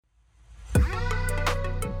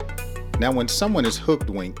Now, when someone is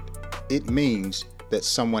hoodwinked, it means that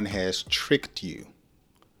someone has tricked you.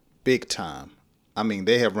 Big time. I mean,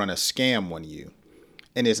 they have run a scam on you.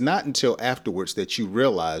 And it's not until afterwards that you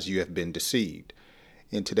realize you have been deceived.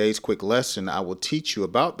 In today's quick lesson, I will teach you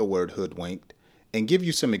about the word hoodwinked and give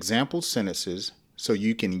you some example sentences so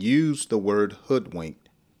you can use the word hoodwinked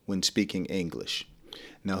when speaking English.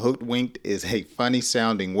 Now, hoodwinked is a funny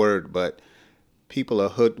sounding word, but people are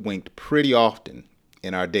hoodwinked pretty often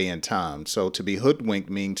in our day and time. So to be hoodwinked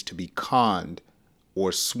means to be conned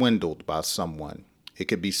or swindled by someone. It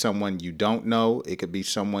could be someone you don't know. It could be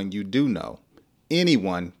someone you do know.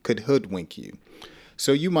 Anyone could hoodwink you.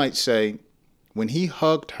 So you might say, when he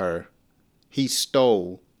hugged her, he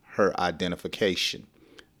stole her identification.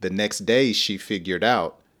 The next day, she figured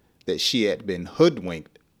out that she had been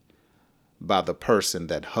hoodwinked by the person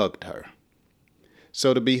that hugged her.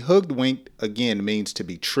 So to be hoodwinked, again, means to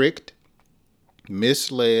be tricked,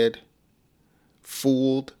 misled,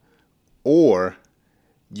 fooled, or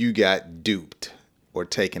you got duped or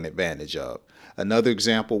taken advantage of. Another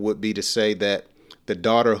example would be to say that the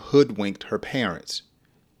daughter hoodwinked her parents.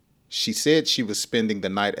 She said she was spending the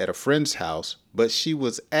night at a friend's house, but she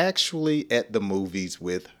was actually at the movies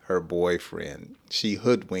with her boyfriend. She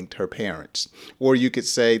hoodwinked her parents. Or you could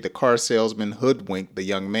say the car salesman hoodwinked the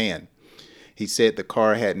young man. He said the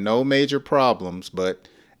car had no major problems, but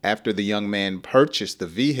after the young man purchased the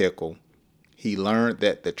vehicle, he learned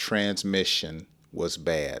that the transmission was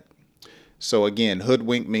bad. So again,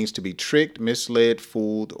 hoodwink means to be tricked, misled,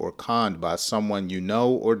 fooled, or conned by someone you know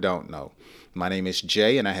or don't know. My name is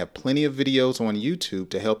Jay, and I have plenty of videos on YouTube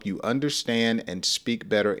to help you understand and speak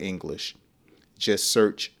better English. Just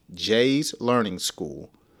search Jay's Learning School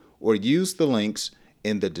or use the links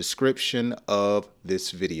in the description of this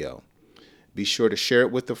video. Be sure to share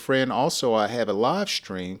it with a friend. Also, I have a live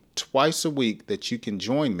stream twice a week that you can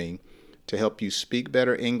join me to help you speak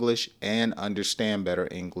better English and understand better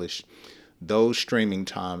English. Those streaming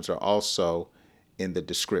times are also in the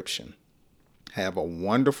description. Have a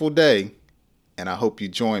wonderful day, and I hope you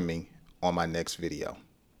join me on my next video.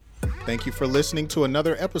 Thank you for listening to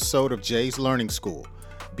another episode of Jay's Learning School.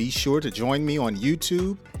 Be sure to join me on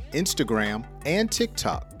YouTube, Instagram, and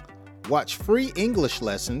TikTok. Watch free English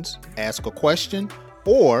lessons, ask a question,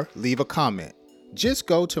 or leave a comment. Just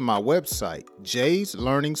go to my website,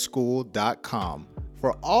 jayslearningschool.com,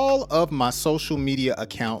 for all of my social media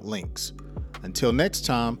account links. Until next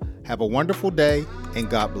time, have a wonderful day and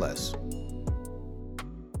God bless.